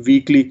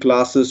weekly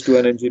classes to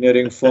an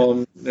engineering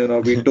firm.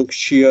 We took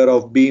shear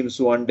of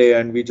beams one day,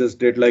 and we just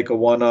did like a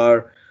 1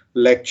 hour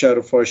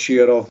lecture for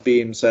shear of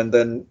beams, and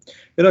then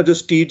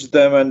just teach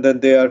them, and then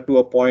they are to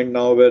a point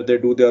now where they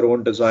do their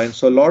own design.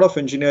 So a lot of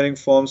engineering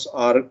firms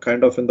are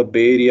kind of in the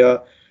Bay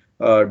Area,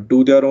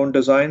 do their own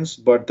designs,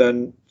 but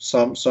then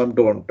some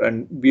don't,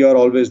 and we are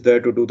always there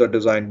to do the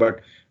design.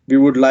 But we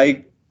would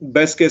like,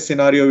 best case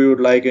scenario, we would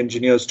like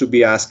engineers to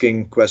be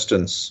asking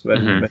questions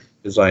when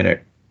design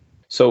it.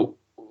 So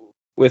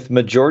with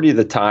majority of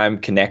the time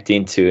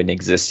connecting to an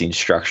existing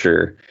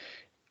structure,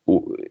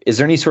 is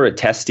there any sort of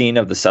testing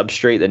of the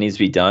substrate that needs to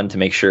be done to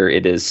make sure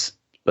it is,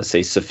 let's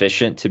say,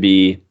 sufficient to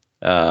be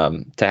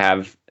to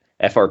have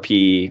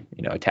FRP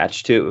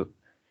attached to?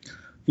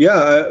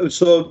 Yeah,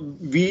 so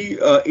we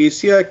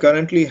ACI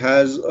currently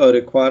has a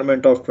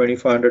requirement of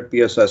 2500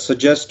 psi,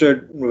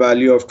 suggested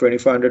value of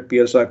 2500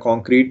 psi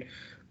concrete.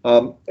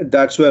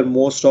 That's where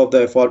most of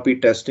the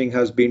FRP testing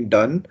has been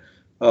done.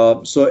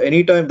 So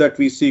anytime that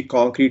we see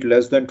concrete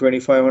less than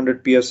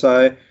 2500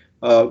 psi,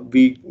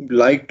 we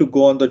like to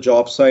go on the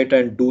job site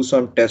and do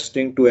some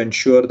testing to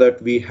ensure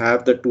that we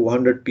have the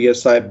 200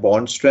 psi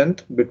bond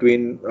strength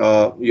between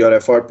your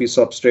FRP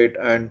substrate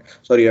and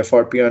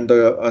FRP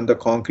and the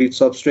concrete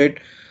substrate.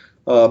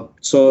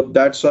 So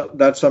that's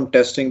some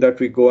testing that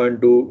we go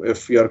and do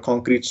if your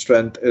concrete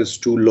strength is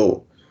too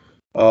low.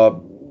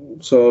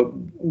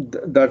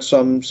 That's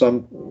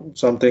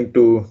something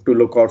to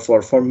look out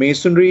for. For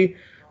masonry,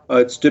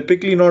 it's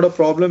typically not a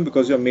problem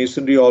because your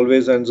masonry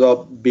always ends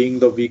up being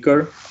the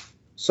weaker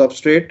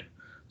substrate.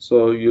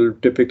 So you'll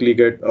typically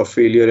get a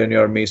failure in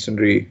your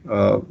masonry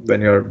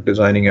when you're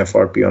designing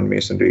FRP on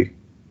masonry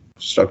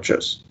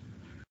structures.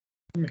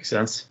 Makes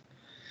sense.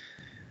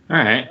 All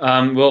right.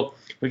 Well,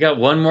 we got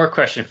one more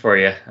question for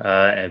you,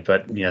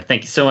 but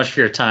thank you so much for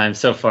your time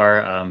so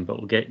far. But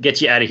we'll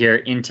get you out of here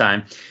in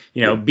time.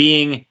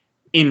 Being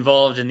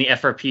involved in the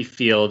FRP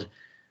field,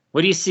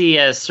 what do you see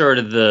as sort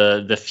of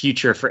the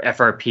future for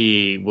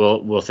FRP?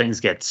 Will things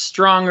get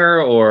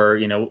stronger, or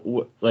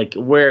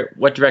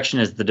what direction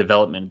is the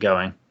development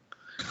going?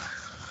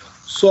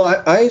 So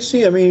I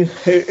see. I mean,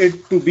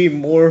 it to be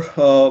more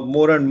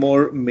and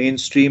more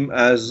mainstream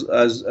as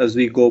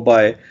we go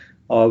by.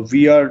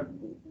 We are,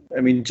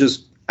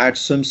 just at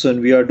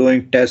Simpson, we are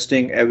doing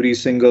testing every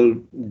single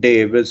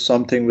day with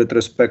something with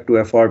respect to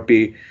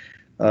FRP.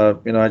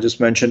 I just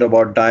mentioned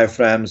about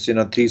diaphragms,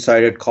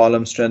 three-sided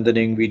column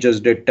strengthening. We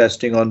just did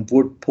testing on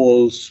wood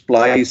poles,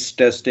 splice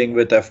testing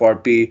with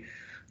FRP.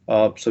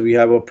 So we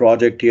have a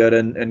project here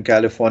in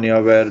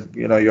California where,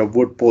 your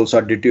wood poles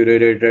are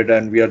deteriorated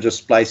and we are just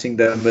splicing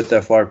them with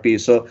FRP.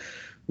 So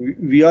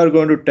we are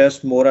going to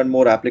test more and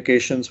more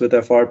applications with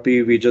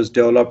FRP. We just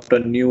developed a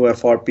new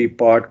FRP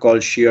part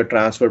called shear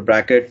transfer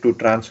bracket to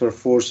transfer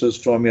forces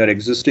from your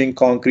existing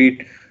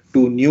concrete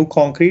to new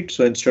concrete.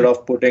 So instead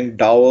of putting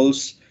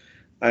dowels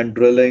and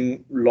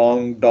drilling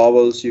long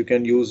dowels, you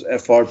can use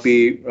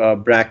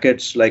FRP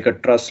brackets like a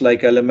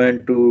truss-like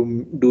element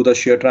to do the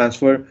shear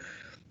transfer.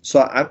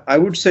 So I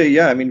would say,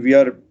 we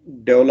are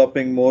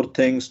developing more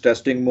things,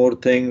 testing more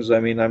things.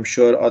 I'm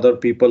sure other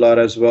people are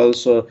as well.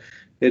 So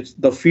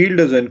the field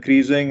is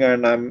increasing,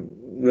 and I'm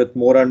with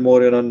more and more,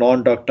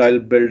 non-ductile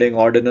building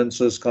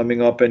ordinances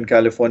coming up in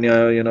California,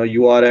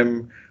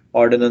 URM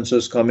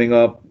ordinances coming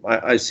up.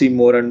 I see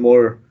more and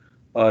more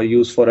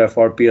use for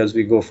FRP as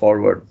we go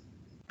forward.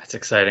 That's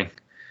exciting.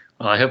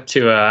 Well, I hope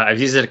to, I've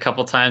used it a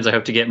couple times. I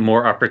hope to get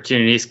more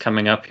opportunities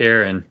coming up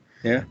here, and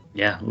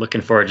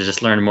looking forward to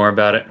just learning more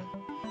about it.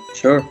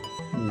 Sure.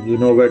 You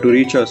know where to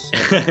reach us.